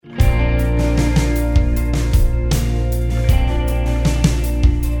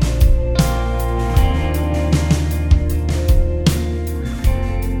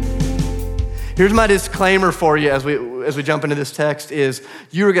Here's my disclaimer for you as we jump into this text is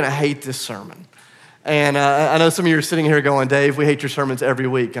you're gonna hate this sermon. And I know some of you are sitting here going, Dave, we hate your sermons every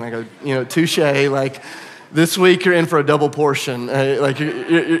week. And I go, touche, like this week you're in for a double portion. Like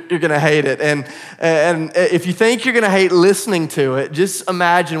you're gonna hate it. And if you think you're gonna hate listening to it, just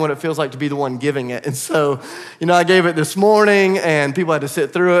imagine what it feels like to be the one giving it. And so, I gave it this morning and people had to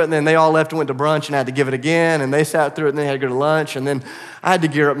sit through it and then they all left and went to brunch and I had to give it again and they sat through it and they had to go to lunch and then I had to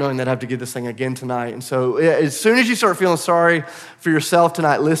gear up knowing that I'd have to give this thing again tonight. And so as soon as you start feeling sorry for yourself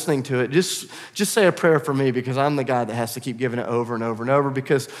tonight listening to it, just say a prayer for me because I'm the guy that has to keep giving it over and over and over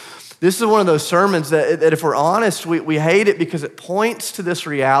because this is one of those sermons that if we're honest, we hate it because it points to this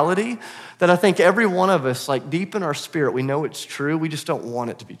reality that I think every one of us, like deep in our spirit, we know it's true, we just don't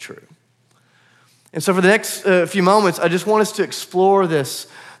want it to be true. And so for the next few moments, I just want us to explore this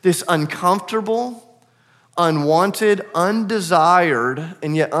uncomfortable, unwanted, undesired,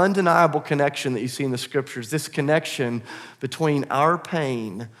 and yet undeniable connection that you see in the scriptures, this connection between our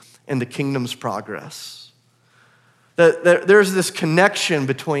pain and the kingdom's progress. That there's this connection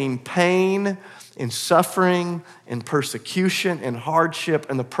between pain and suffering and persecution and hardship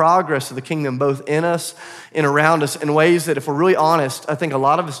and the progress of the kingdom both in us and around us in ways that if we're really honest, I think a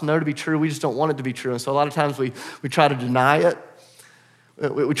lot of us know to be true, we just don't want it to be true. And so a lot of times we try to deny it.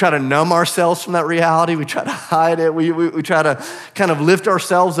 We try to numb ourselves from that reality. We try to hide it. We try to kind of lift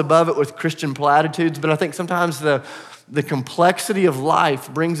ourselves above it with Christian platitudes. But I think sometimes the complexity of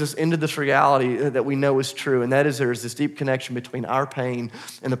life brings us into this reality that we know is true, and that is there is this deep connection between our pain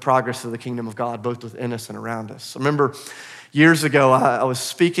and the progress of the kingdom of God, both within us and around us. I remember years ago, I was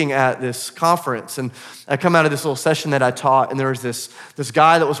speaking at this conference, and I come out of this little session that I taught, and there was this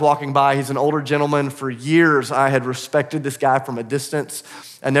guy that was walking by. He's an older gentleman. For years, I had respected this guy from a distance.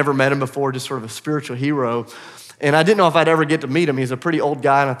 I never met him before, just sort of a spiritual hero. And I didn't know if I'd ever get to meet him. He's a pretty old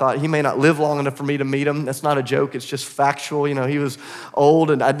guy, and I thought he may not live long enough for me to meet him. That's not a joke. It's just factual. He was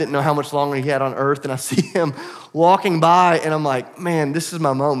old, and I didn't know how much longer he had on earth. And I see him walking by, and I'm like, man, this is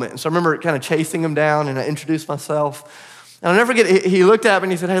my moment. And so I remember kind of chasing him down, and I introduced myself. And I'll never forget, he looked at me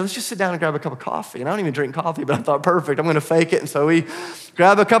and he said, hey, let's just sit down and grab a cup of coffee. And I don't even drink coffee, but I thought, perfect, I'm gonna fake it. And so we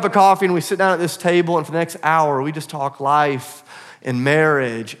grab a cup of coffee and we sit down at this table, and for the next hour, we just talk life and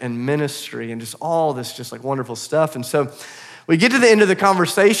marriage and ministry and just all this just like wonderful stuff. And so we get to the end of the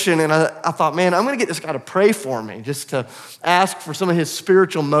conversation, and I thought, man, I'm gonna get this guy to pray for me, just to ask for some of his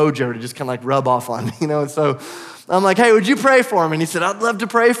spiritual mojo to just kind of like rub off on me, And so I'm like, hey, would you pray for him? And he said, I'd love to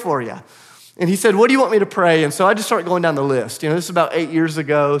pray for you. And he said, what do you want me to pray? And so I just started going down the list. This is about 8 years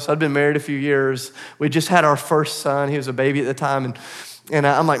ago, so I'd been married a few years. We just had our first son. He was a baby at the time. And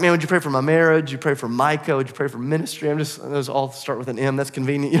I'm like, man, would you pray for my marriage? Would you pray for Micah? Would you pray for ministry? Those all start with an M. That's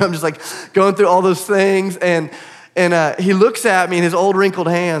convenient. I'm just like going through all those things. And he looks at me in his old wrinkled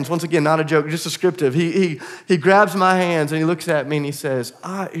hands. Once again, not a joke, just descriptive. He grabs my hands and he looks at me and he says,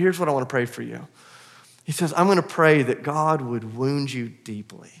 here's what I want to pray for you. He says, I'm going to pray that God would wound you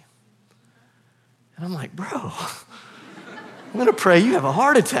deeply. And I'm like, bro, I'm gonna pray you have a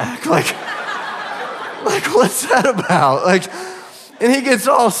heart attack. Like what's that about? And he gets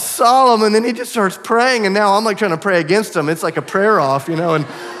all solemn and then he just starts praying, and now I'm like trying to pray against him. It's like a prayer off, and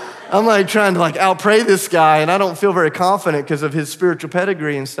I'm like trying to like out-pray this guy, and I don't feel very confident because of his spiritual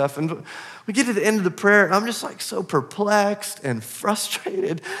pedigree and stuff. And we get to the end of the prayer and I'm just like so perplexed and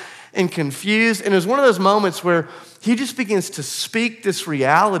frustrated and confused. And it was one of those moments where he just begins to speak this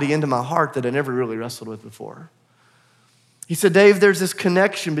reality into my heart that I never really wrestled with before. He said, Dave, there's this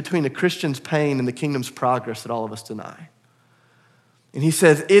connection between the Christian's pain and the kingdom's progress that all of us deny. And he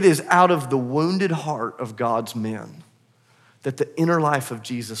says, it is out of the wounded heart of God's men that the inner life of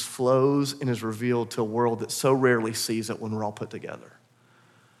Jesus flows and is revealed to a world that so rarely sees it when we're all put together.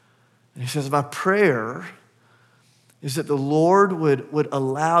 And he says, my prayer is that the Lord would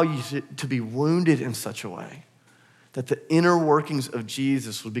allow you to be wounded in such a way that the inner workings of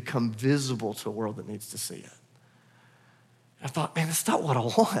Jesus would become visible to a world that needs to see it. I thought, man, that's not what I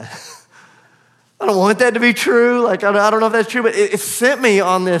want. I don't want that to be true. I don't know if that's true, but it sent me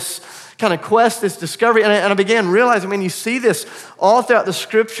on this kind of quest, this discovery, and I began realizing, you see this all throughout the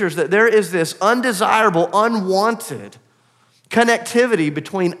scriptures, that there is this undesirable, unwanted connectivity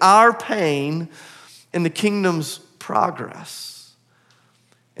between our pain and the kingdom's progress.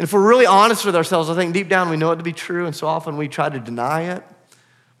 And if we're really honest with ourselves, I think deep down we know it to be true, and so often we try to deny it.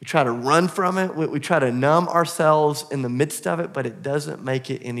 We try to run from it. We try to numb ourselves in the midst of it, but it doesn't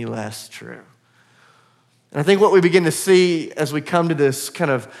make it any less true. And I think what we begin to see as we come to this kind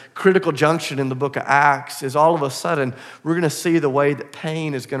of critical junction in the book of Acts is all of a sudden we're going to see the way that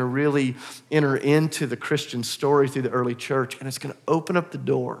pain is going to really enter into the Christian story through the early church, and it's going to open up the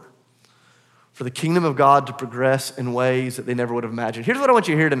door for the kingdom of God to progress in ways that they never would have imagined. Here's what I want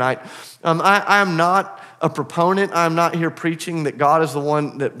you to hear tonight. I am not a proponent. I'm not here preaching that God is the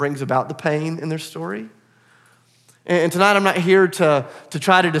one that brings about the pain in their story. And tonight I'm not here to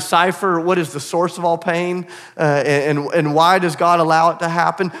try to decipher what is the source of all pain and why does God allow it to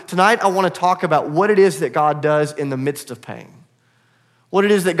happen. Tonight I want to talk about what it is that God does in the midst of pain. What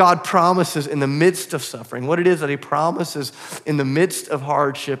it is that God promises in the midst of suffering, what it is that he promises in the midst of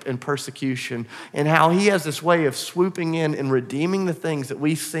hardship and persecution, and how he has this way of swooping in and redeeming the things that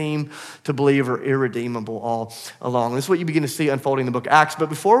we seem to believe are irredeemable all along. This is what you begin to see unfolding in the book of Acts. But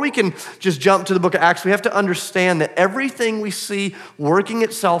before we can just jump to the book of Acts, we have to understand that everything we see working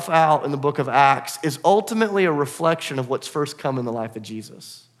itself out in the book of Acts is ultimately a reflection of what's first come in the life of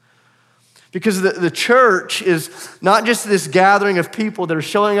Jesus. Because the church is not just this gathering of people that are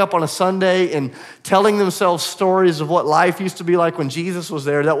showing up on a Sunday and telling themselves stories of what life used to be like when Jesus was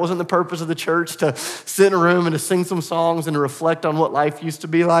there. That wasn't the purpose of the church, to sit in a room and to sing some songs and to reflect on what life used to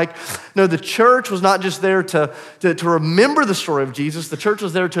be like. No, the church was not just there to remember the story of Jesus. The church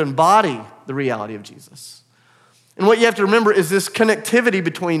was there to embody the reality of Jesus. And what you have to remember is this connectivity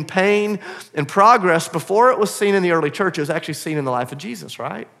between pain and progress. Before it was seen in the early church, it was actually seen in the life of Jesus,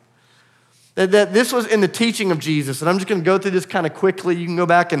 right? That this was in the teaching of Jesus. And I'm just going to go through this kind of quickly. You can go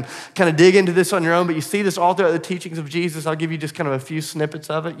back and kind of dig into this on your own, but you see this all throughout the teachings of Jesus. I'll give you just kind of a few snippets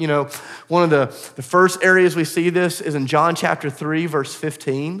of it. You know, one of the first areas we see this is in John chapter 3, verse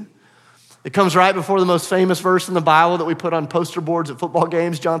 15. It comes right before the most famous verse in the Bible that we put on poster boards at football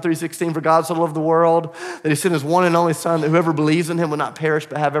games, John 3:16, for God so loved the world that he sent his one and only son, that whoever believes in him will not perish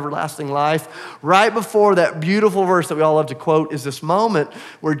but have everlasting life. Right before that beautiful verse that we all love to quote is this moment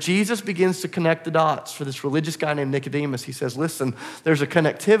where Jesus begins to connect the dots for this religious guy named Nicodemus. He says, listen, there's a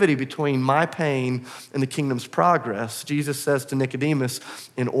connectivity between my pain and the kingdom's progress. Jesus says to Nicodemus,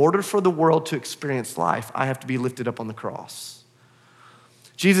 in order for the world to experience life, I have to be lifted up on the cross.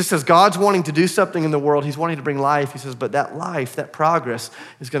 Jesus says God's wanting to do something in the world. He's wanting to bring life. He says, but that life, that progress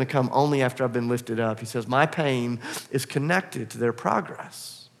is going to come only after I've been lifted up. He says, my pain is connected to their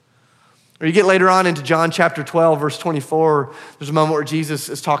progress. Or you get later on into John chapter 12, verse 24, there's a moment where Jesus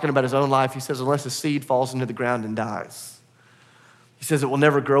is talking about his own life. He says, unless a seed falls into the ground and dies, he says it will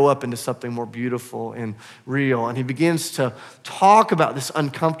never grow up into something more beautiful and real. And he begins to talk about this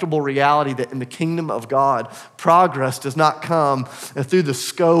uncomfortable reality that in the kingdom of God, progress does not come through the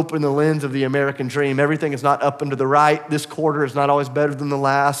scope and the lens of the American dream. Everything is not up and to the right. This quarter is not always better than the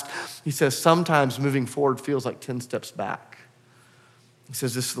last. He says sometimes moving forward feels like 10 steps back. He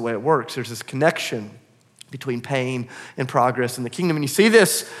says this is the way it works. There's this connection between pain and progress in the kingdom. And you see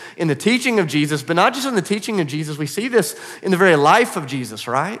this in the teaching of Jesus, but not just in the teaching of Jesus. We see this in the very life of Jesus,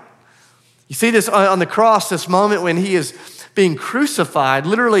 right? You see this on the cross, this moment when he is being crucified,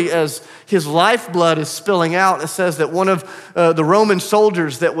 literally as his lifeblood is spilling out. It says that one of the Roman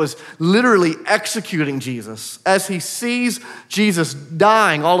soldiers that was literally executing Jesus, as he sees Jesus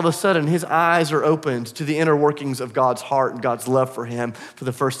dying, all of a sudden his eyes are opened to the inner workings of God's heart and God's love for him for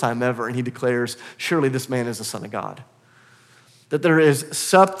the first time ever. And he declares, surely this man is the Son of God. That there is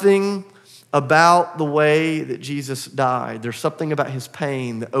something about the way that Jesus died. There's something about his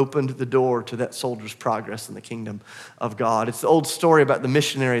pain that opened the door to that soldier's progress in the kingdom of God. It's the old story about the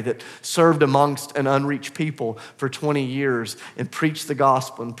missionary that served amongst an unreached people for 20 years and preached the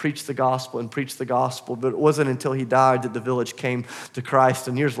gospel and preached the gospel and preached the gospel. But it wasn't until he died that the village came to Christ.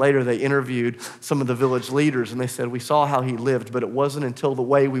 And years later, they interviewed some of the village leaders and they said, we saw how he lived, but it wasn't until the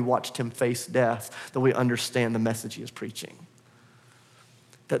way we watched him face death that we understand the message he is preaching.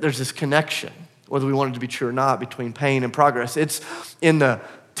 That there's this connection, whether we want it to be true or not, between pain and progress. It's in the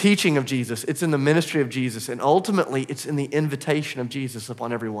teaching of Jesus. It's in the ministry of Jesus. And ultimately, it's in the invitation of Jesus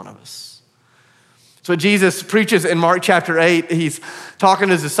upon every one of us. So Jesus preaches in Mark chapter 8. He's talking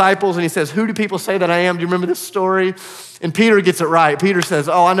to his disciples and he says, who do people say that I am? Do you remember this story? And Peter gets it right. Peter says,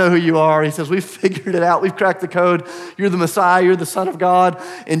 oh, I know who you are. He says, we've figured it out. We've cracked the code. You're the Messiah. You're the Son of God.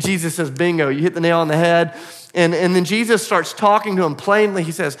 And Jesus says, bingo, you hit the nail on the head. And then Jesus starts talking to him plainly.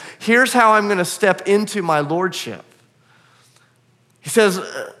 He says, here's how I'm going to step into my lordship. He says,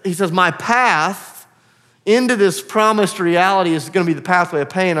 my path into this promised reality is going to be the pathway of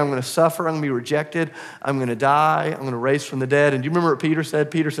pain. I'm going to suffer. I'm going to be rejected. I'm going to die. I'm going to rise from the dead. And do you remember what Peter said?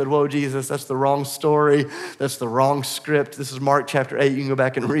 Peter said, whoa, Jesus, that's the wrong story. That's the wrong script. This is Mark chapter 8. You can go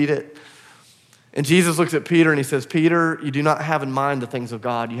back and read it. And Jesus looks at Peter and he says, Peter, you do not have in mind the things of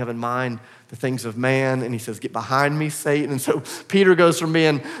God. You have in mind the things of man. And he says, get behind me, Satan. And so Peter goes from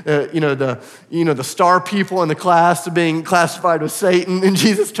being, the star pupil in the class to being classified with Satan. And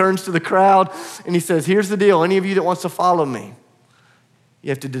Jesus turns to the crowd and he says, here's the deal. Any of you that wants to follow me, you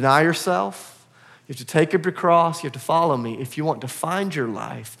have to deny yourself. You have to take up your cross. You have to follow me. If you want to find your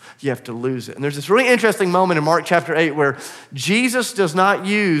life, you have to lose it. And there's this really interesting moment in Mark chapter 8 where Jesus does not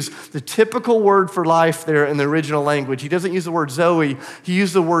use the typical word for life there in the original language. He doesn't use the word Zoe. He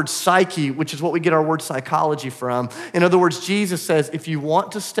used the word psyche, which is what we get our word psychology from. In other words, Jesus says, if you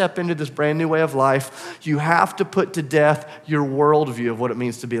want to step into this brand new way of life, you have to put to death your worldview of what it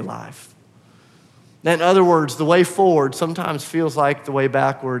means to be alive. In other words, the way forward sometimes feels like the way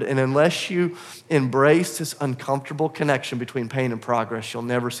backward, and unless you embrace this uncomfortable connection between pain and progress, you'll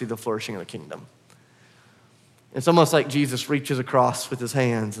never see the flourishing of the kingdom. It's almost like Jesus reaches across with his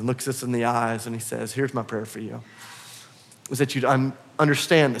hands and looks us in the eyes and he says, here's my prayer for you, is that you'd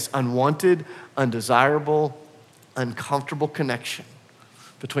understand this unwanted, undesirable, uncomfortable connection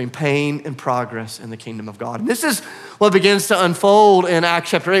between pain and progress in the kingdom of God. And this is what begins to unfold in Acts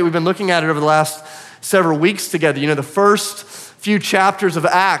chapter 8. We've been looking at it over the last several weeks together. You know, the first few chapters of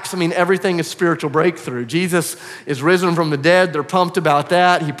Acts, everything is spiritual breakthrough. Jesus is risen from the dead. They're pumped about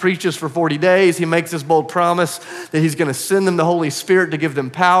that. He preaches for 40 days. He makes this bold promise that he's going to send them the Holy Spirit to give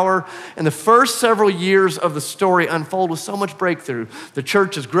them power. And the first several years of the story unfold with so much breakthrough. The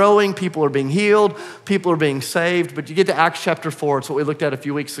church is growing. People are being healed. People are being saved. But you get to Acts chapter 4. It's what we looked at a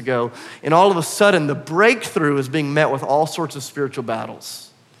few weeks ago. And all of a sudden, the breakthrough is being met with all sorts of spiritual battles.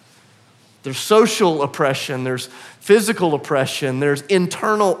 There's social oppression, there's physical oppression, there's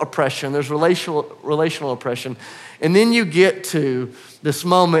internal oppression, there's relational oppression. And then you get to this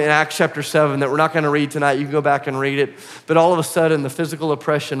moment in Acts chapter 7 that we're not going to read tonight. You can go back and read it. But all of a sudden, the physical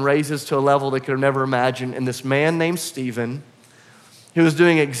oppression raises to a level they could have never imagined. And this man named Stephen, who was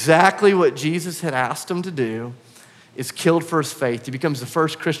doing exactly what Jesus had asked him to do, is killed for his faith. He becomes the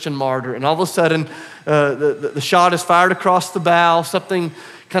first Christian martyr. And all of a sudden, the shot is fired across the bow. Something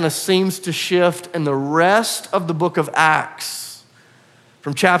kind of seems to shift. And the rest of the book of Acts,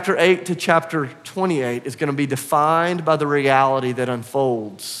 from chapter 8 to chapter 28, is going to be defined by the reality that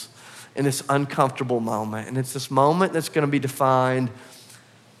unfolds in this uncomfortable moment. And it's this moment that's going to be defined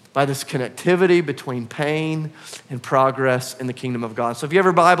by this connectivity between pain and progress in the kingdom of God. So if you have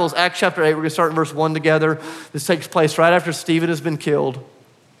your Bibles, Acts chapter 8, we're going to start in verse 1 together. This takes place right after Stephen has been killed.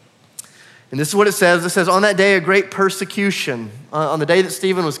 And this is what it says. It says, on that day, a great persecution, on the day that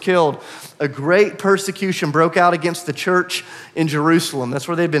Stephen was killed, a great persecution broke out against the church in Jerusalem. That's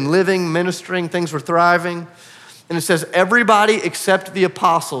where they'd been living, ministering, things were thriving. And it says, everybody except the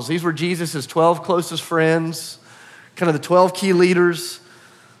apostles. These were Jesus' 12 closest friends, kind of the 12 key leaders.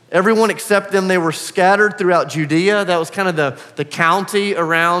 Everyone except them, they were scattered throughout Judea. That was kind of the county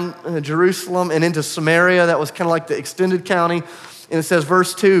around Jerusalem, and into Samaria. That was kind of like the extended county. And it says,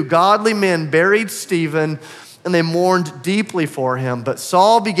 verse 2, godly men buried Stephen, and they mourned deeply for him. But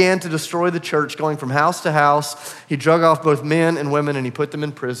Saul began to destroy the church, going from house to house. He drug off both men and women, and he put them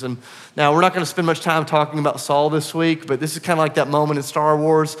in prison. Now, we're not going to spend much time talking about Saul this week, but this is kind of like that moment in Star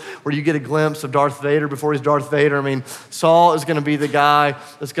Wars where you get a glimpse of Darth Vader before he's Darth Vader. Saul is going to be the guy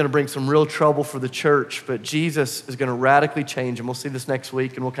that's going to bring some real trouble for the church, but Jesus is going to radically change him. We'll see this next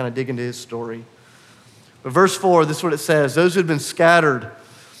week, and we'll kind of dig into his story. But verse 4, this is what it says. Those who had been scattered,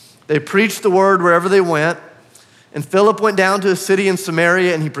 they preached the word wherever they went. And Philip went down to a city in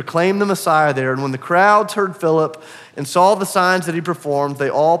Samaria, and he proclaimed the Messiah there. And when the crowds heard Philip and saw the signs that he performed, they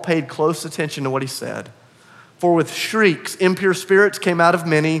all paid close attention to what he said. For with shrieks, impure spirits came out of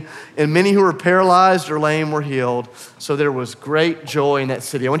many, and many who were paralyzed or lame were healed. So there was great joy in that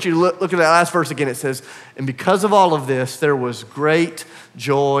city. I want you to look at that last verse again. It says, and because of all of this, there was great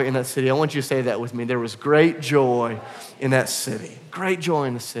joy in that city. I want you to say that with me. There was great joy in that city. Great joy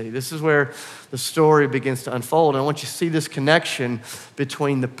in the city. This is where the story begins to unfold. And I want you to see this connection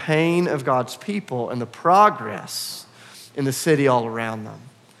between the pain of God's people and the progress in the city all around them.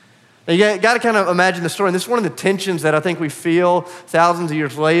 Now, you got to kind of imagine the story. And this is one of the tensions that I think we feel thousands of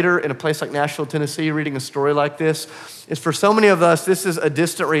years later in a place like Nashville, Tennessee, reading a story like this, is for so many of us, this is a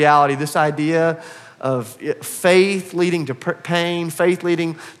distant reality. This idea of faith leading to pain, faith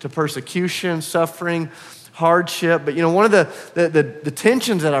leading to persecution, suffering, hardship. But one of the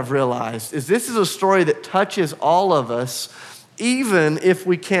tensions that I've realized is this is a story that touches all of us, even if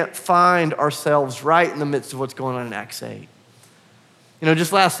we can't find ourselves right in the midst of what's going on in Acts 8.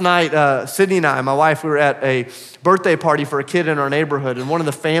 Just last night, Sydney and I, my wife, we were at a birthday party for a kid in our neighborhood, and one of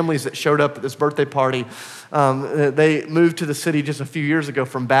the families that showed up at this birthday party, they moved to the city just a few years ago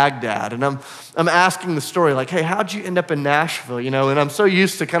from Baghdad. And I'm asking the story, like, hey, how'd you end up in Nashville? And I'm so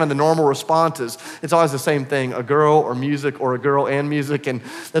used to kind of the normal responses. It's always the same thing, a girl or music or a girl and music, and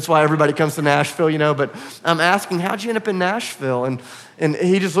that's why everybody comes to Nashville, But I'm asking, how'd you end up in Nashville? And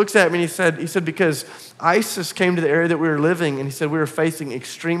he just looks at me and he said, because ISIS came to the area that we were living, and he said, we were facing facing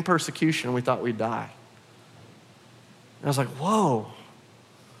extreme persecution and we thought we'd die. And I was like, whoa.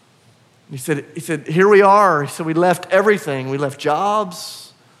 He said, here we are. He said, we left everything. We left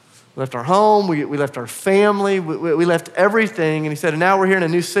jobs, we left our home, we left our family, we left everything. And he said, and now we're here in a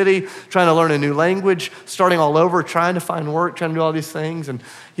new city, trying to learn a new language, starting all over, trying to find work, trying to do all these things. And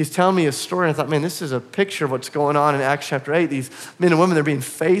he's telling me his story, and I thought, man, this is a picture of what's going on in Acts chapter 8. These men and women, they're being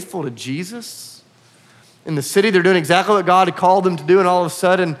faithful to Jesus. In the city, they're doing exactly what God had called them to do, and all of a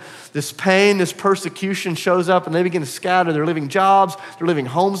sudden, this pain, this persecution shows up, and they begin to scatter. They're leaving jobs, they're leaving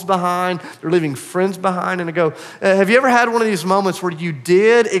homes behind, they're leaving friends behind. And I go, have you ever had one of these moments where you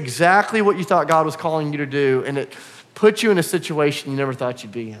did exactly what you thought God was calling you to do, and it put you in a situation you never thought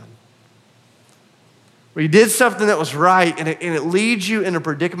you'd be in? Where you did something that was right, and it leads you in a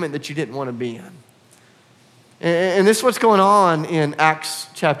predicament that you didn't want to be in. And this is what's going on in Acts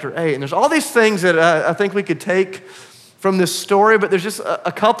chapter 8. And there's all these things that I think we could take from this story, but there's just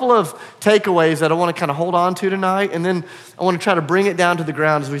a couple of takeaways that I want to kind of hold on to tonight. And then I want to try to bring it down to the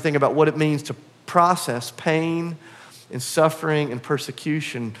ground as we think about what it means to process pain and suffering and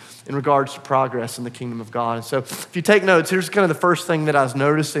persecution in regards to progress in the kingdom of God. And so if you take notes, here's kind of the first thing that I was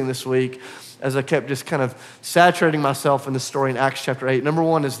noticing this week as I kept just kind of saturating myself in this story in Acts chapter 8. Number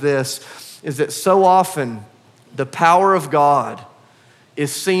one is this, is that so often the power of God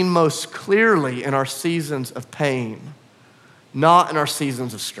is seen most clearly in our seasons of pain, not in our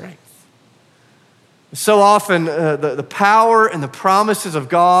seasons of strength. So often, the power and the promises of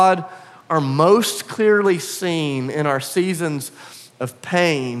God are most clearly seen in our seasons of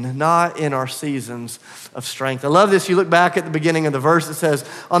pain, not in our seasons of strength. I love this. You look back at the beginning of the verse, it says,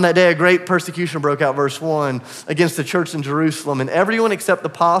 on that day a great persecution broke out, verse 1, against the church in Jerusalem, and everyone except the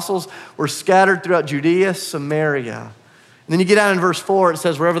apostles were scattered throughout Judea, Samaria. And then you get down in verse 4, it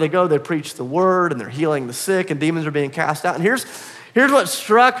says, wherever they go, they preach the word, and they're healing the sick, and demons are being cast out. And here's what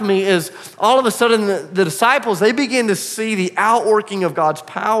struck me is all of a sudden the disciples, they begin to see the outworking of God's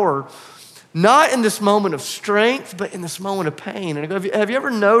power, not in this moment of strength, but in this moment of pain. And I go, have you ever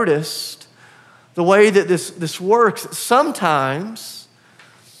noticed the way that this works? Sometimes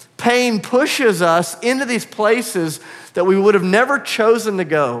pain pushes us into these places that we would have never chosen to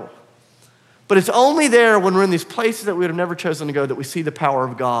go. But it's only there when we're in these places that we would have never chosen to go that we see the power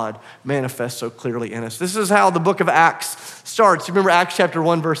of God manifest so clearly in us. This is how the book of Acts starts. You remember Acts chapter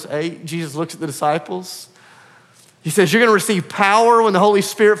 1, verse 8? Jesus looks at the disciples. He says, you're going to receive power when the Holy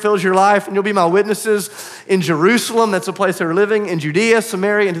Spirit fills your life, and you'll be my witnesses in Jerusalem. That's the place they were living, in Judea,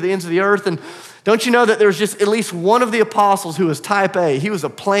 Samaria, and to the ends of the earth. And don't you know that there's just at least one of the apostles who was type A? He was a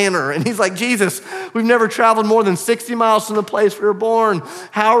planner. And he's like, Jesus, we've never traveled more than 60 miles from the place we were born.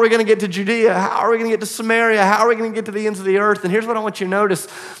 How are we going to get to Judea? How are we going to get to Samaria? How are we going to get to the ends of the earth? And here's what I want you to notice.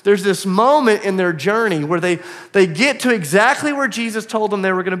 There's this moment in their journey where they get to exactly where Jesus told them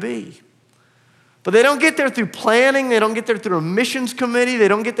they were going to be. But they don't get there through planning. They don't get there through a missions committee. They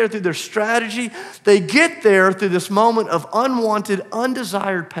don't get there through their strategy. They get there through this moment of unwanted,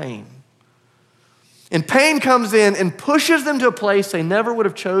 undesired pain. And pain comes in and pushes them to a place they never would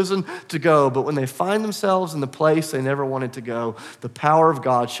have chosen to go. But when they find themselves in the place they never wanted to go, the power of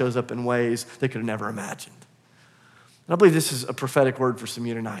God shows up in ways they could have never imagined. And I believe this is a prophetic word for some of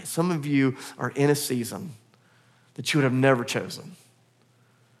you tonight. Some of you are in a season that you would have never chosen.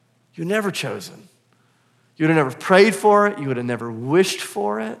 You never chosen. You would have never prayed for it. You would have never wished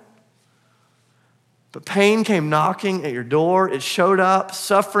for it. But pain came knocking at your door. It showed up.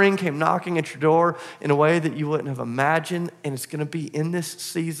 Suffering came knocking at your door in a way that you wouldn't have imagined. And it's going to be in this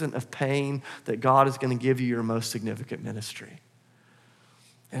season of pain that God is going to give you your most significant ministry.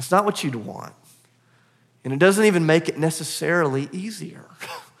 And it's not what you'd want. And it doesn't even make it necessarily easier.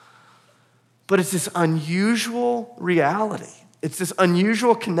 But it's this unusual reality. It's this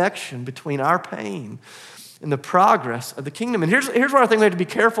unusual connection between our pain and the progress of the kingdom. And here's where I think we have to be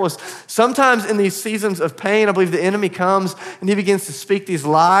careful is sometimes in these seasons of pain, I believe the enemy comes and he begins to speak these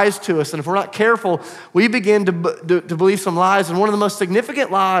lies to us. And if we're not careful, we begin to believe some lies. And one of the most significant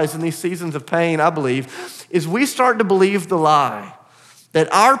lies in these seasons of pain, I believe, is we start to believe the lie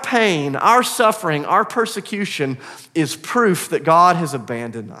that our pain, our suffering, our persecution is proof that God has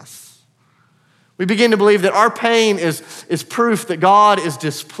abandoned us. We begin to believe that our pain is proof that God is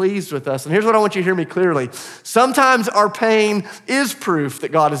displeased with us. And here's what I want you to hear me clearly. Sometimes our pain is proof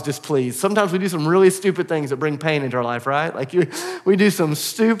that God is displeased. Sometimes we do some really stupid things that bring pain into our life, right? Like we do some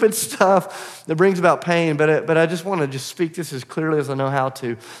stupid stuff that brings about pain, but I just want to just speak this as clearly as I know how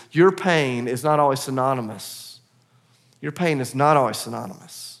to. Your pain is not always synonymous. Your pain is not always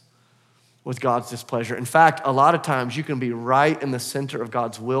synonymous with God's displeasure. In fact, a lot of times you can be right in the center of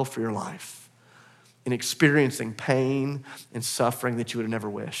God's will for your life. in experiencing pain and suffering that you would have never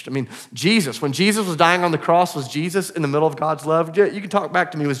wished. I mean, Jesus, when Jesus was dying on the cross, was Jesus in the middle of God's love? You can talk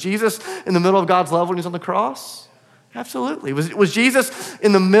back to me. Was Jesus in the middle of God's love when he was on the cross? Absolutely. Was Jesus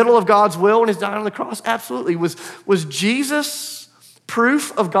in the middle of God's will when he's dying on the cross? Absolutely. Was Jesus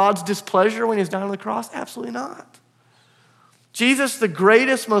proof of God's displeasure when he was dying on the cross? Absolutely not. Jesus, the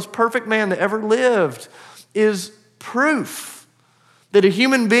greatest, most perfect man that ever lived, is proof that a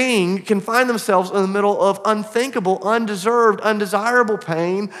human being can find themselves in the middle of unthinkable, undeserved, undesirable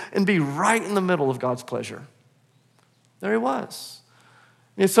pain and be right in the middle of God's pleasure. There he was.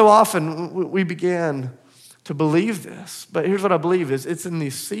 And so often we begin to believe this, but here's what I believe is it's in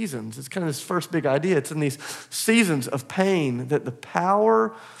these seasons. It's kind of this first big idea. It's in these seasons of pain that the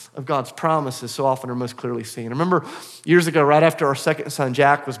power of God's promises so often are most clearly seen. I remember years ago, right after our second son,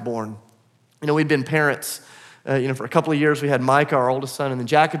 Jack, was born, we'd been parents for a couple of years. We had Micah, our oldest son, and then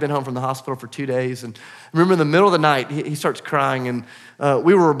Jack had been home from the hospital for 2 days. And I remember in the middle of the night, he starts crying, and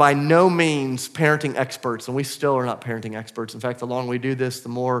we were by no means parenting experts, and we still are not parenting experts. In fact, the longer we do this, the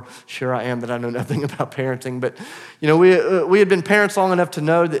more sure I am that I know nothing about parenting. But we had been parents long enough to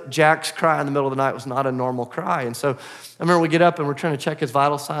know that Jack's cry in the middle of the night was not a normal cry. And so I remember we get up and we're trying to check his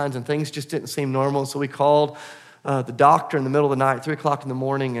vital signs, and things just didn't seem normal. So we called the doctor in the middle of the night, 3 o'clock in the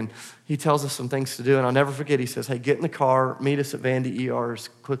morning, and he tells us some things to do. And I'll never forget, he says, hey, get in the car, meet us at Vandy ER as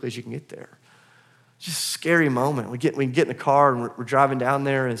quickly as you can get there. It's just a scary moment. We get in the car and we're driving down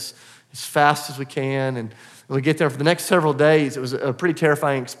there as fast as we can. And when we get there for the next several days, it was a pretty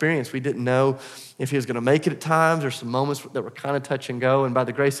terrifying experience. We didn't know if he was going to make it at times. There's some moments that were kind of touch and go. And by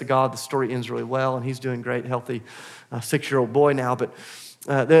the grace of God, the story ends really well. And he's doing great, healthy 6-year-old boy now. But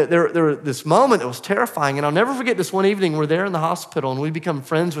there was this moment that was terrifying, and I'll never forget this one evening. We're there in the hospital, and we become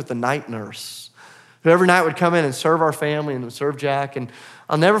friends with the night nurse, who every night would come in and serve our family and would serve Jack. And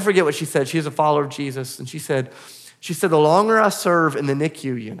I'll never forget what she said. She's a follower of Jesus, and she said, the longer I serve in the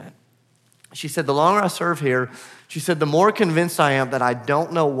NICU unit, she said, the longer I serve here, she said, the more convinced I am that I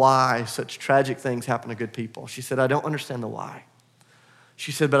don't know why such tragic things happen to good people. She said, I don't understand the why.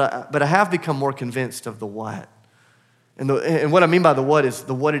 She said, but I have become more convinced of the what. And what I mean by the what is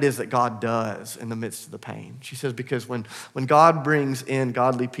the what it is that God does in the midst of the pain. She says, because when God brings in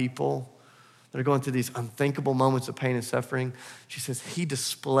godly people that are going through these unthinkable moments of pain and suffering, she says, he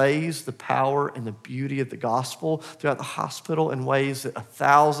displays the power and the beauty of the gospel throughout the hospital in ways that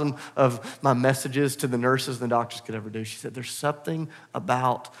 1,000 of my messages to the nurses and the doctors could ever do. She said, there's something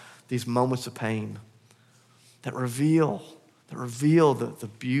about these moments of pain that reveal the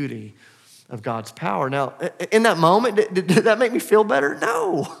beauty of God's power. Now, in that moment, did that make me feel better?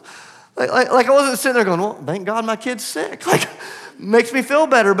 No. Like I wasn't sitting there going, well, thank God my kid's sick. Like, makes me feel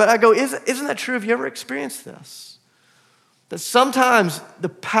better. But I go, isn't that true? Have you ever experienced this? That sometimes the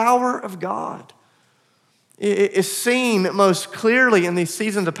power of God is seen most clearly in these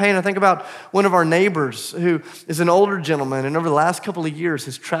seasons of pain. I think about one of our neighbors who is an older gentleman, and over the last couple of years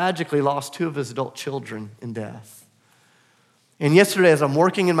has tragically lost 2 of his adult children in death. And yesterday, as I'm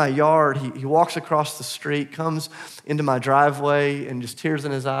working in my yard, he walks across the street, comes into my driveway, and just tears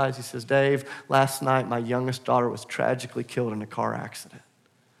in his eyes. He says, Dave, last night my youngest daughter was tragically killed in a car accident.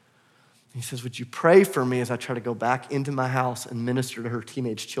 He says, would you pray for me as I try to go back into my house and minister to her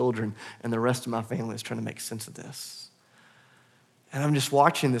teenage children and the rest of my family is trying to make sense of this? And I'm just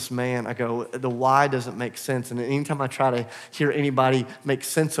watching this man. I go, the why doesn't make sense. And anytime I try to hear anybody make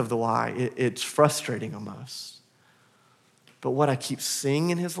sense of the why, it's frustrating almost. But what I keep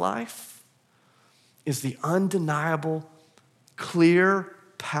seeing in his life is the undeniable, clear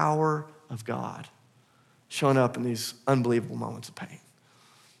power of God showing up in these unbelievable moments of pain.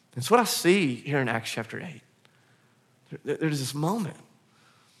 It's what I see here in Acts chapter 8. There's this moment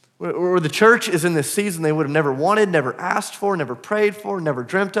where the church is in this season they would have never wanted, never asked for, never prayed for, never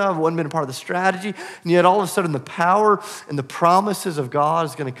dreamt of, wouldn't been a part of the strategy. And yet all of a sudden the power and the promises of God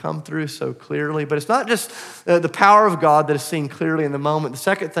is going to come through so clearly. But it's not just the power of God that is seen clearly in the moment. The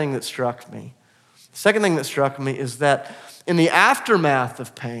second thing that struck me is that in the aftermath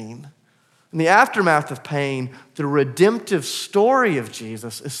of pain, the redemptive story of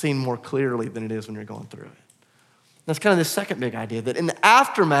Jesus is seen more clearly than it is when you're going through it. That's kind of the second big idea, that in the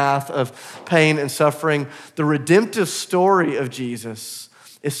aftermath of pain and suffering, the redemptive story of Jesus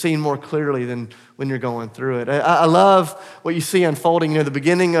is seen more clearly than when you're going through it. I love what you see unfolding. The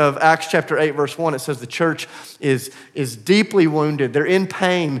beginning of Acts chapter 8, verse 1, it says the church is deeply wounded. They're in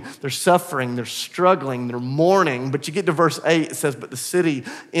pain, they're suffering, they're struggling, they're mourning. But you get to verse 8, it says, but the city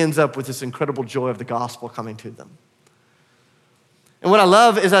ends up with this incredible joy of the gospel coming to them. And what I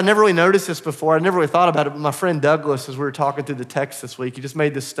love is I never really noticed this before. I never really thought about it, but my friend Douglas, as we were talking through the text this week, he just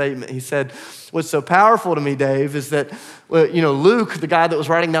made this statement. He said, what's so powerful to me, Dave, is that, Luke, the guy that was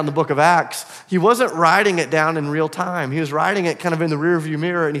writing down the book of Acts, he wasn't writing it down in real time. He was writing it kind of in the rearview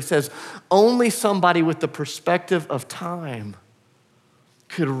mirror, and he says, only somebody with the perspective of time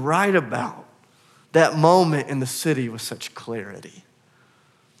could write about that moment in the city with such clarity.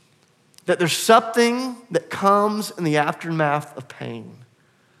 That there's something that comes in the aftermath of pain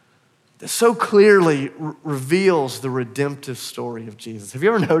that so clearly reveals the redemptive story of Jesus. Have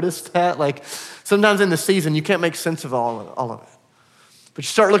you ever noticed that? Like sometimes in the season, you can't make sense of all of it. But you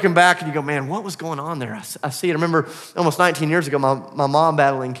start looking back and you go, man, what was going on there? I see it. I remember almost 19 years ago, my mom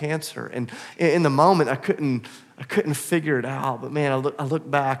battling cancer. And in the moment, I couldn't figure it out. But man, I look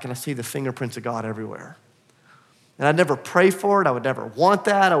back and I see the fingerprints of God everywhere. And I'd never pray for it. I would never want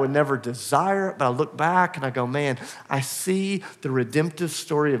that. I would never desire it. But I look back and I go, man, I see the redemptive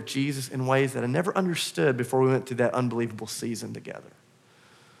story of Jesus in ways that I never understood before we went through that unbelievable season together.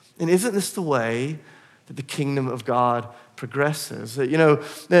 And isn't this the way that the kingdom of God progresses?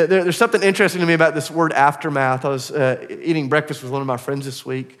 There's something interesting to me about this word aftermath. I was eating breakfast with one of my friends this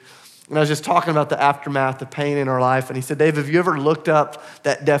week, and I was just talking about the aftermath of pain in our life. And he said, Dave, have you ever looked up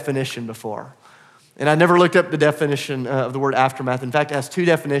that definition before? And I never looked up the definition of the word aftermath. In fact, it has two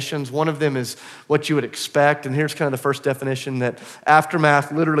definitions. One of them is what you would expect. And here's kind of the first definition, that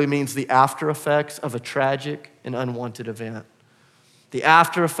aftermath literally means the after effects of a tragic and unwanted event. The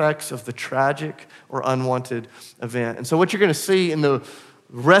after effects of the tragic or unwanted event. And so what you're going to see in the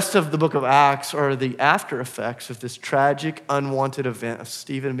rest of the book of Acts are the after effects of this tragic, unwanted event of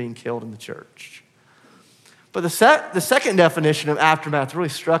Stephen being killed in the church. But the second definition of aftermath really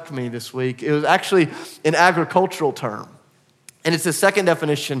struck me this week. It was actually an agricultural term. And it's the second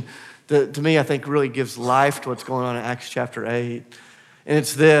definition that, to me, I think really gives life to what's going on in Acts chapter 8. And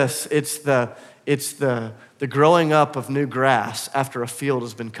it's this, it's the growing up of new grass after a field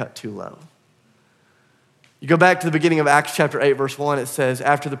has been cut too low. You go back to the beginning of Acts chapter 8, verse 1, it says,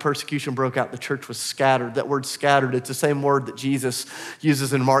 after the persecution broke out, the church was scattered. That word scattered, it's the same word that Jesus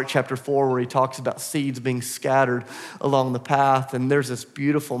uses in Mark chapter 4, where he talks about seeds being scattered along the path. And there's this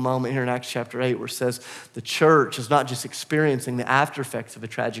beautiful moment here in Acts chapter 8 where it says the church is not just experiencing the after effects of a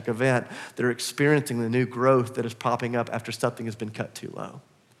tragic event, they're experiencing the new growth that is popping up after something has been cut too low.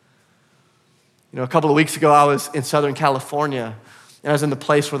 A couple of weeks ago, I was in Southern California, and I was in the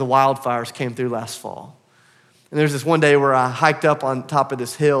place where the wildfires came through last fall. And there's this one day where I hiked up on top of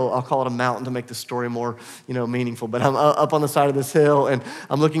this hill. I'll call it a mountain to make the story more, meaningful. But I'm up on the side of this hill, and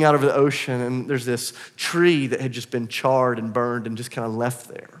I'm looking out over the ocean, and there's this tree that had just been charred and burned and just kind of left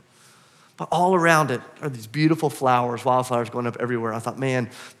there. But all around it are these beautiful flowers, wildflowers going up everywhere. I thought, man,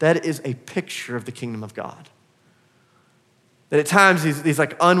 that is a picture of the kingdom of God. That at times these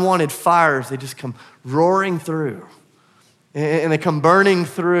like unwanted fires, they just come roaring through. And they come burning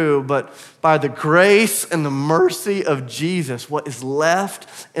through, but by the grace and the mercy of Jesus, what is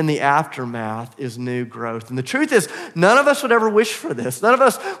left in the aftermath is new growth. And the truth is, none of us would ever wish for this. None of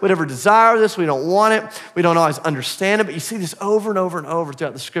us would ever desire this. We don't want it. We don't always understand it. But you see this over and over and over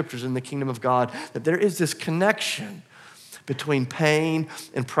throughout the scriptures in the kingdom of God, that there is this connection between pain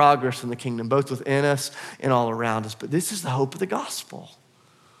and progress in the kingdom, both within us and all around us. But this is the hope of the gospel.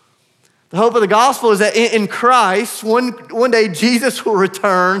 The hope of the gospel is that in Christ, one day Jesus will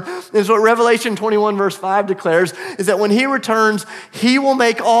return. This is what Revelation 21 verse 5 declares, is that when he returns, he will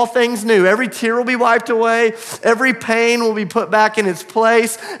make all things new. Every tear will be wiped away. Every pain will be put back in its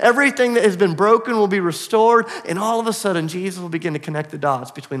place. Everything that has been broken will be restored. And all of a sudden, Jesus will begin to connect the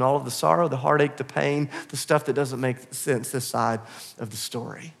dots between all of the sorrow, the heartache, the pain, the stuff that doesn't make sense this side of the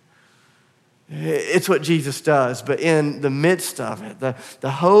story. It's what Jesus does, but in the midst of it,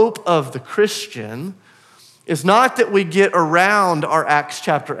 the hope of the Christian is not that we get around our Acts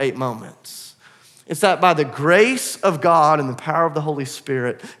chapter 8 moments. It's that by the grace of God and the power of the Holy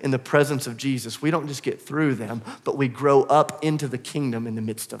Spirit in the presence of Jesus, we don't just get through them, but we grow up into the kingdom in the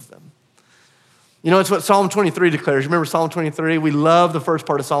midst of them. It's what Psalm 23 declares. Remember Psalm 23? We love the first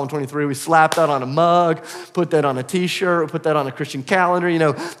part of Psalm 23. We slap that on a mug, put that on a t-shirt, put that on a Christian calendar.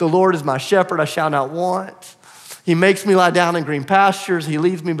 The Lord is my shepherd, I shall not want. He makes me lie down in green pastures. He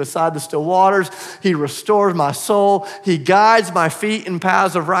leads me beside the still waters. He restores my soul. He guides my feet in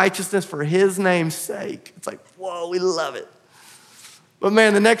paths of righteousness for his name's sake. It's like, whoa, we love it. But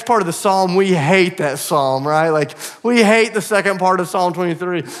man, the next part of the psalm, we hate that psalm, right? Like, we hate the second part of Psalm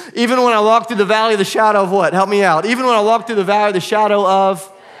 23. Even when I walk through the valley of the shadow of what? Help me out. Even when I walk through the valley of the shadow of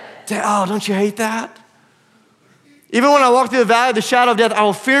death. Oh, don't you hate that? Even when I walk through the valley of the shadow of death, I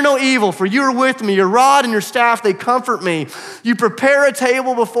will fear no evil, for you are with me. Your rod and your staff, they comfort me. You prepare a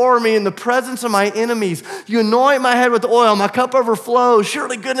table before me in the presence of my enemies. You anoint my head with oil. My cup overflows.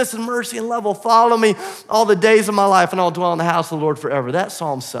 Surely goodness and mercy and love will follow me all the days of my life, and I'll dwell in the house of the Lord forever. That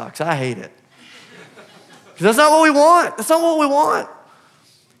psalm sucks. I hate it. That's not what we want. That's not what we want.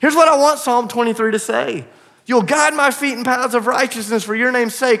 Here's what I want Psalm 23 to say. You'll guide my feet in paths of righteousness for your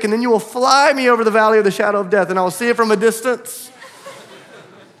name's sake, and then you will fly me over the valley of the shadow of death, and I will see it from a distance,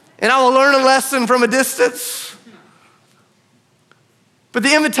 and I will learn a lesson from a distance. But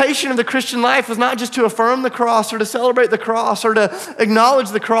the invitation of the Christian life is not just to affirm the cross or to celebrate the cross or to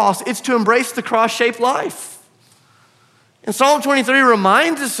acknowledge the cross. It's to embrace the cross-shaped life. And Psalm 23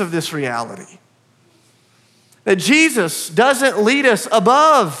 reminds us of this reality, that Jesus doesn't lead us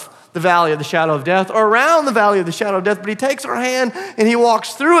above the valley of the shadow of death or around the valley of the shadow of death, but he takes our hand and he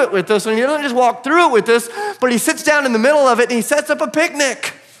walks through it with us. And he doesn't just walk through it with us, but he sits down in the middle of it and he sets up a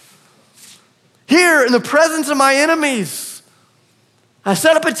picnic. Here in the presence of my enemies, I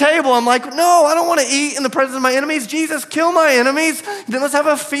set up a table. I'm like, no, I don't want to eat in the presence of my enemies. Jesus, kill my enemies. Then let's have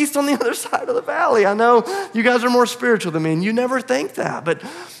a feast on the other side of the valley. I know you guys are more spiritual than me and you never think that, but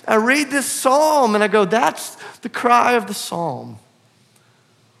I read this psalm and I go, that's the cry of the psalm.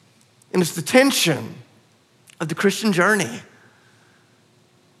 And it's the tension of the Christian journey,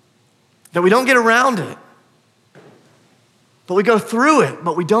 that we don't get around it, but we go through it,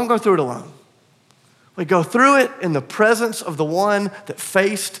 but we don't go through it alone. We go through it in the presence of the one that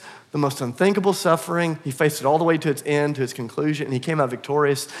faced the most unthinkable suffering. He faced it all the way to its end, to its conclusion, and he came out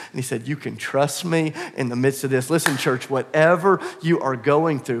victorious, and he said, you can trust me in the midst of this. Listen, church, whatever you are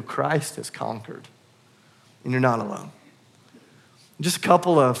going through, Christ has conquered, and you're not alone. Just a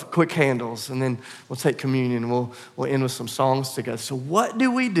couple of quick handles, and then we'll take communion, and we'll end with some songs together. So what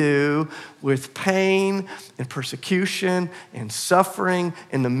do we do with pain and persecution and suffering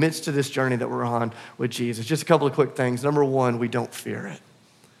in the midst of this journey that we're on with Jesus? Just a couple of quick things. Number one, we don't fear it.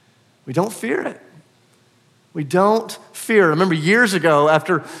 We don't fear it. We don't fear. I remember years ago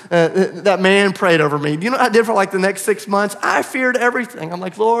after that man prayed over me. Do you know what I did for like the next 6 months? I feared everything. I'm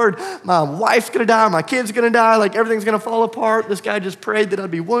like, Lord, my wife's gonna die, my kid's gonna die, like everything's gonna fall apart. This guy just prayed that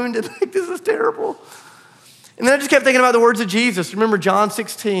I'd be wounded. Like, this is terrible. And then I just kept thinking about the words of Jesus. Remember John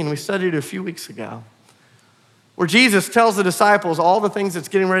 16, we studied it a few weeks ago, where Jesus tells the disciples all the things that's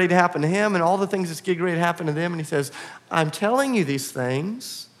getting ready to happen to him and all the things that's getting ready to happen to them. And he says, I'm telling you these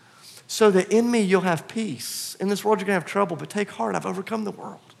things so that in me you'll have peace. In this world you're gonna have trouble, but take heart, I've overcome the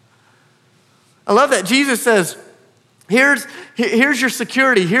world. I love that. Jesus says, here's your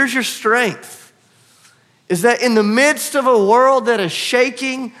security, here's your strength, is that in the midst of a world that is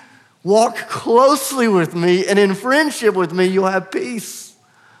shaking, walk closely with me, and in friendship with me, you'll have peace.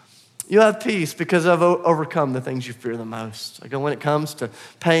 You'll have peace because I've overcome the things you fear the most. Like when it comes to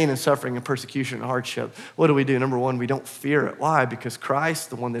pain and suffering and persecution and hardship, what do? Number one, we don't fear it. Why? Because Christ,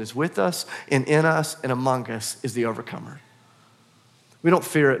 the one that is with us and in us and among us, is the overcomer. We don't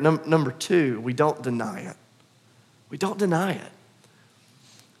fear it. Number two, we don't deny it. We don't deny it.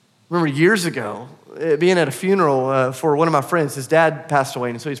 Remember years ago, being at a funeral for one of my friends, his dad passed away,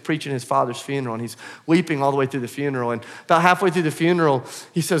 and so he's preaching his father's funeral, and he's weeping all the way through the funeral. And about halfway through the funeral,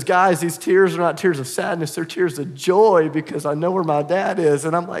 he says, guys, these tears are not tears of sadness, they're tears of joy because I know where my dad is.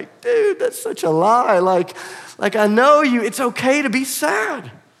 And I'm like, dude, that's such a lie. Like I know you, it's okay to be sad.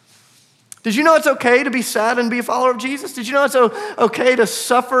 Did you know it's okay to be sad and be a follower of Jesus? Did you know it's okay to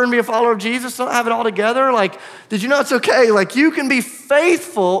suffer and be a follower of Jesus, don't have it all together? Like, did you know it's okay? Like, you can be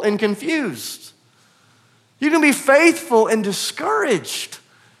faithful and confused. You can be faithful and discouraged.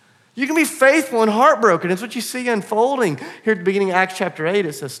 You can be faithful and heartbroken. It's what you see unfolding here at the beginning of Acts chapter 8.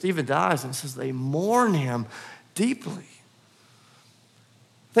 It says Stephen dies, and it says they mourn him deeply.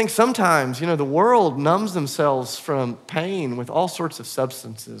 I think sometimes, the world numbs themselves from pain with all sorts of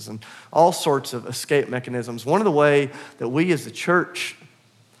substances and all sorts of escape mechanisms. One of the ways that we as the church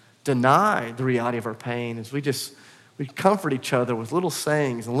deny the reality of our pain is we comfort each other with little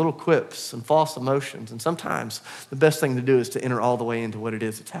sayings and little quips and false emotions. And sometimes the best thing to do is to enter all the way into what it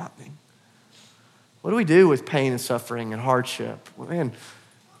is that's happening. What do we do with pain and suffering and hardship? Well, man,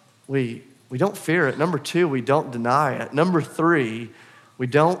 we don't fear it. Number two, we don't deny it. Number three, we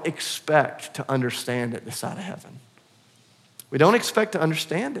don't expect to understand it this side of heaven. We don't expect to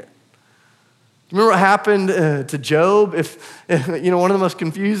understand it. Remember what happened to Job? If one of the most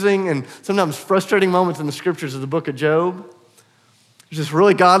confusing and sometimes frustrating moments in the scriptures is the book of Job. There's this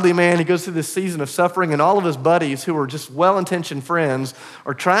really godly man. He goes through this season of suffering, and all of his buddies, who are just well-intentioned friends,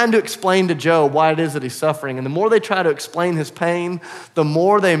 are trying to explain to Job why it is that he's suffering. And the more they try to explain his pain, the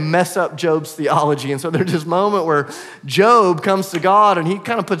more they mess up Job's theology. And so there's this moment where Job comes to God, and he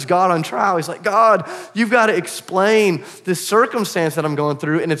kind of puts God on trial. He's like, God, you've got to explain this circumstance that I'm going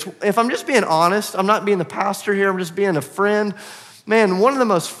through. And if I'm just being honest, I'm not being the pastor here, I'm just being a friend. Man, one of the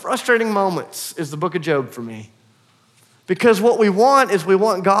most frustrating moments is the book of Job for me. Because what we want is we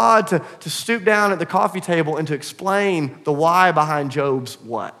want God to stoop down at the coffee table and to explain the why behind Job's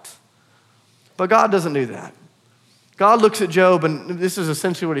what. But God doesn't do that. God looks at Job, and this is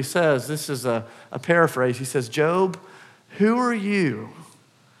essentially what he says. This is a paraphrase. He says, Job, who are you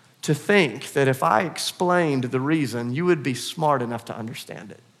to think that if I explained the reason, you would be smart enough to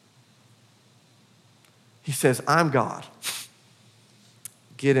understand it? He says, I'm God.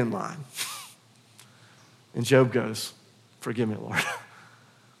 Get in line. And Job goes, forgive me, Lord.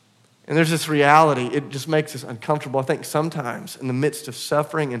 And there's this reality. It just makes us uncomfortable. I think sometimes in the midst of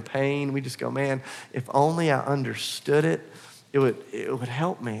suffering and pain, we just go, man, if only I understood it, it would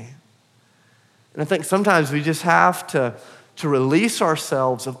help me. And I think sometimes we just have to release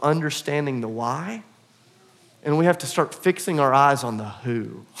ourselves of understanding the why, and we have to start fixing our eyes on the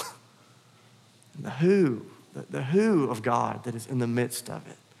who. The who of God that is in the midst of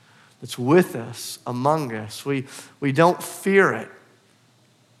it. That's with us, among us. We don't fear it.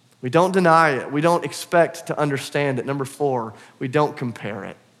 We don't deny it. We don't expect to understand it. Number 4, we don't compare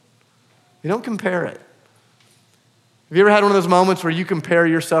it. We don't compare it. Have you ever had one of those moments where you compare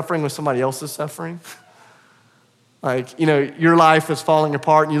your suffering with somebody else's suffering? Like, your life is falling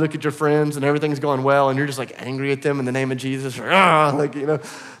apart and you look at your friends and everything's going well and you're just like angry at them in the name of Jesus. Or,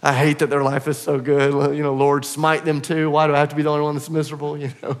 I hate that their life is so good. Lord, smite them too. Why do I have to be the only one that's miserable?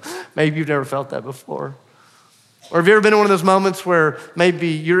 Maybe you've never felt that before. Or have you ever been in one of those moments where maybe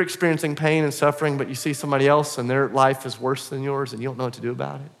you're experiencing pain and suffering, but you see somebody else and their life is worse than yours and you don't know what to do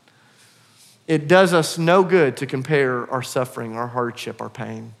about it? It does us no good to compare our suffering, our hardship, our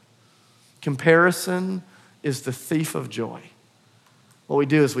pain. Comparison is the thief of joy. What we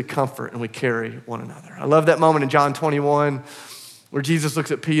do is we comfort and we carry one another. I love that moment in John 21 where Jesus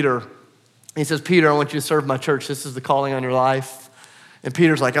looks at Peter. He says, Peter, I want you to serve my church. This is the calling on your life. And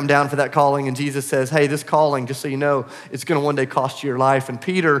Peter's like, I'm down for that calling. And Jesus says, hey, this calling, just so you know, it's going to one day cost you your life. And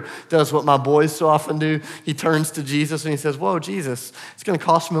Peter does what my boys so often do. He turns to Jesus and he says, whoa, Jesus, it's going to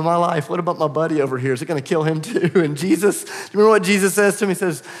cost me my life. What about my buddy over here? Is it going to kill him too? And Jesus, do you remember what Jesus says to him?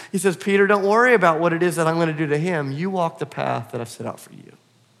 He says, Peter, don't worry about what it is that I'm going to do to him. You walk the path that I've set out for you.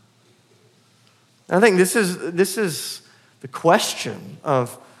 And I think this is the question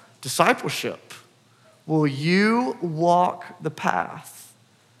of discipleship. Will you walk the path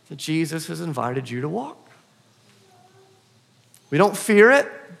that Jesus has invited you to walk? We don't fear it.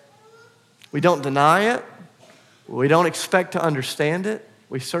 We don't deny it. We don't expect to understand it.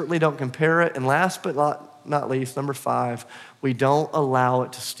 We certainly don't compare it. And last but not least, number 5, we don't allow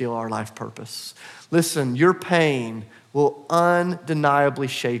it to steal our life purpose. Listen, your pain will undeniably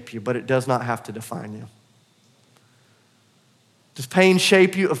shape you, but it does not have to define you. Does pain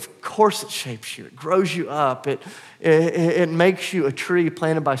shape you? Of course it shapes you. It grows you up. It makes you a tree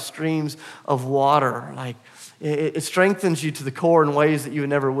planted by streams of water. Like it strengthens you to the core in ways that you would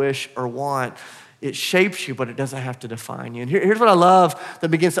never wish or want. It shapes you, but it doesn't have to define you. And here's what I love that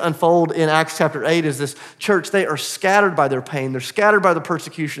begins to unfold in Acts chapter 8 is this church, they are scattered by their pain. They're scattered by the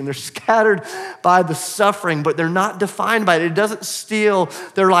persecution. They're scattered by the suffering, but they're not defined by it. It doesn't steal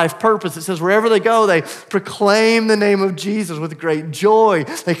their life purpose. It says wherever they go, they proclaim the name of Jesus with great joy.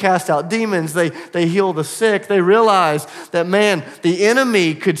 They cast out demons. They heal the sick. They realize that, man, the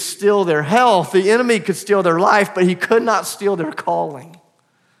enemy could steal their health. The enemy could steal their life, but he could not steal their calling.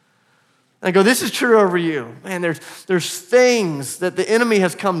 And I go, this is true over you. Man, there's things that the enemy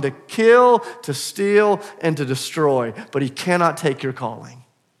has come to kill, to steal, and to destroy, but he cannot take your calling.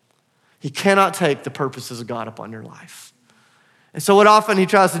 He cannot take the purposes of God upon your life. And so what often he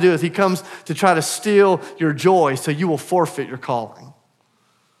tries to do is he comes to try to steal your joy so you will forfeit your calling.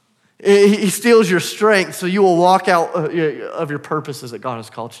 He steals your strength so you will walk out of your purposes that God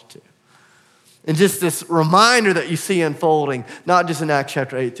has called you to. And just this reminder that you see unfolding, not just in Acts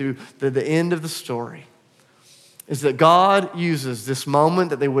chapter 8 through the end of the story, is that God uses this moment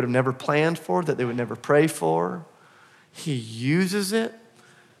that they would have never planned for, that they would never pray for. He uses it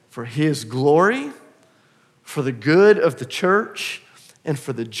for his glory, for the good of the church, and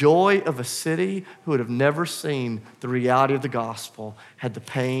for the joy of a city who would have never seen the reality of the gospel had the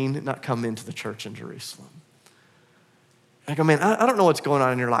pain not come into the church in Jerusalem. I go, man, I don't know what's going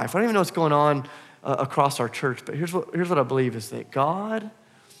on in your life. I don't even know what's going on across our church. But here's what I believe is that God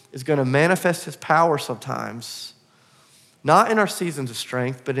is going to manifest his power sometimes, not in our seasons of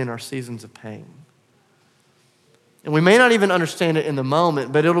strength, but in our seasons of pain. And we may not even understand it in the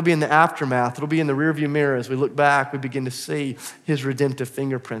moment, but it'll be in the aftermath. It'll be in the rearview mirror. As we look back, we begin to see his redemptive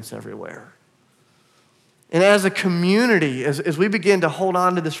fingerprints everywhere. And as a community, as we begin to hold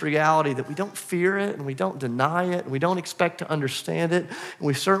on to this reality that we don't fear it and we don't deny it and we don't expect to understand it and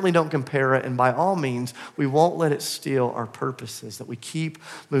we certainly don't compare it, and by all means, we won't let it steal our purposes, that we keep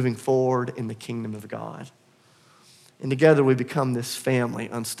moving forward in the kingdom of God. And together we become this family,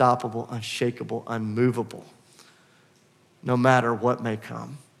 unstoppable, unshakable, unmovable, no matter what may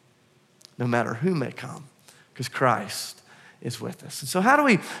come, no matter who may come, because Christ is with us. And so how do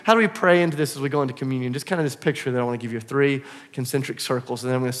we pray into this as we go into communion? Just kind of this picture that I want to give you, 3 concentric circles, and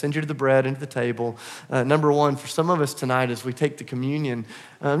then I'm going to send you to the bread and to the table. Number 1, for some of us tonight as we take the communion,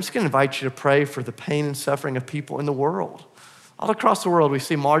 I'm just going to invite you to pray for the pain and suffering of people in the world. All across the world, we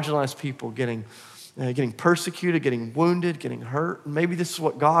see marginalized people getting persecuted, getting wounded, getting hurt. And maybe this is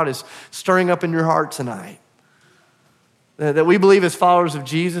what God is stirring up in your heart tonight. That we believe as followers of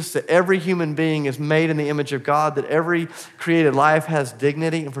Jesus that every human being is made in the image of God, that every created life has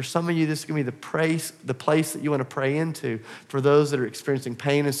dignity. And for some of you, this is going to be the place that you want to pray into for those that are experiencing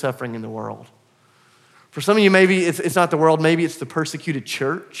pain and suffering in the world. For some of you, maybe it's not the world, maybe it's the persecuted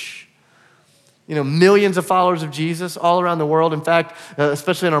church. You know, millions of followers of Jesus all around the world. In fact,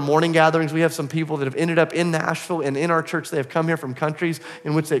 especially in our morning gatherings, we have some people that have ended up in Nashville and in our church. They have come here from countries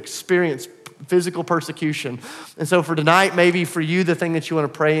in which they experience physical persecution. And so for tonight, maybe for you, the thing that you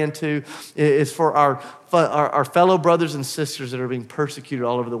want to pray into is for our fellow brothers and sisters that are being persecuted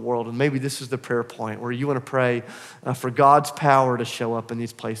all over the world. And maybe this is the prayer point where you want to pray for God's power to show up in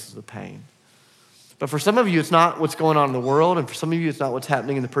these places of pain. But for some of you, it's not what's going on in the world. And for some of you, it's not what's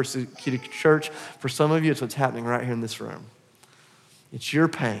happening in the persecuted church. For some of you, it's what's happening right here in this room. It's your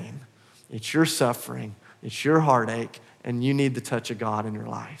pain. It's your suffering. It's your heartache. And you need the touch of God in your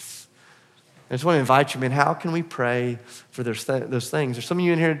life. I just want to invite you, man, how can we pray for those things? There's some of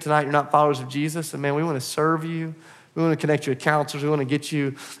you in here tonight, you're not followers of Jesus, and man, we want to serve you. We want to connect you with counselors. We want to get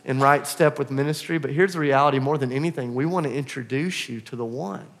you in right step with ministry. But here's the reality, more than anything, we want to introduce you to the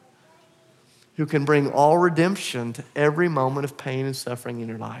one who can bring all redemption to every moment of pain and suffering in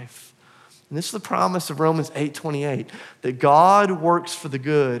your life. And this is the promise of Romans 8:28, that God works for the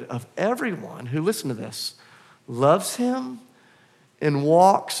good of everyone who, listen to this, loves him and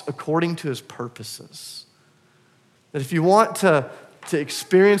walks according to his purposes. That if you want to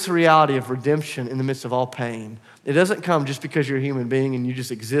experience the reality of redemption in the midst of all pain, it doesn't come just because you're a human being and you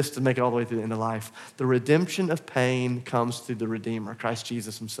just exist and make it all the way through the end of life. The redemption of pain comes through the Redeemer, Christ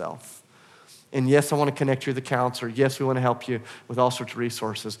Jesus himself. And yes, I want to connect you to the counselor. Yes, we want to help you with all sorts of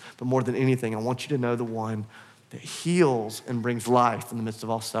resources. But more than anything, I want you to know the one that heals and brings life in the midst of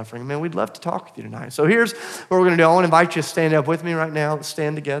all suffering. Man, we'd love to talk with you tonight. So here's what we're going to do. I want to invite you to stand up with me right now. Let's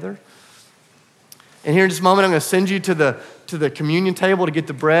stand together. And here in just a moment, I'm going to send you to the communion table to get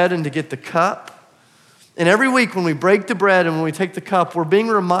the bread and to get the cup. And every week when we break the bread and when we take the cup, we're being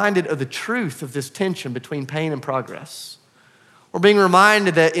reminded of the truth of this tension between pain and progress. We're being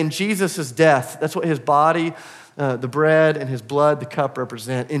reminded that in Jesus' death, that's what his body, the bread, and his blood, the cup,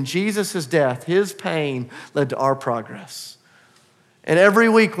 represent. In Jesus' death, his pain led to our progress. And every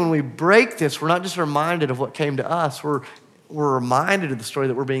week when we break this, we're not just reminded of what came to us, we're reminded of the story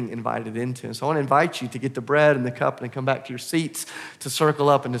that we're being invited into. And so I want to invite you to get the bread and the cup and then come back to your seats to circle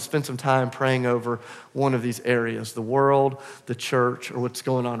up and to spend some time praying over one of these areas, the world, the church, or what's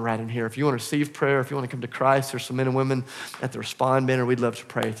going on right in here. If you want to receive prayer, if you want to come to Christ, there's some men and women at the Respond banner. We'd love to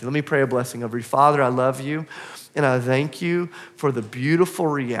pray with you. Let me pray a blessing over you. Father, I love you, and I thank you for the beautiful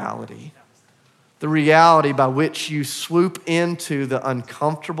reality, the reality by which you swoop into the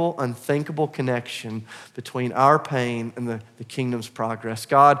uncomfortable, unthinkable connection between our pain and the kingdom's progress.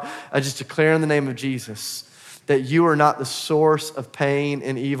 God, I just declare in the name of Jesus that you are not the source of pain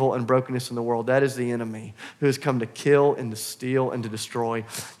and evil and brokenness in the world. That is the enemy who has come to kill and to steal and to destroy.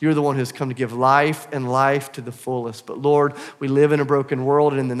 You're the one who has come to give life and life to the fullest. But Lord, we live in a broken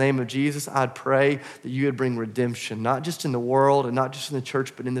world, and in the name of Jesus, I'd pray that you would bring redemption, not just in the world and not just in the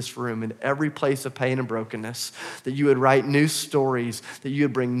church, but in this room, in every place of pain and brokenness, that you would write new stories, that you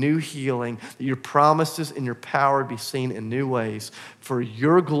would bring new healing, that your promises and your power would be seen in new ways for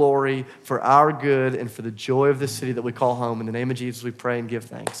your glory, for our good, and for the joy of this city that we call home. In the name of Jesus, we pray and give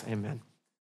thanks. Amen.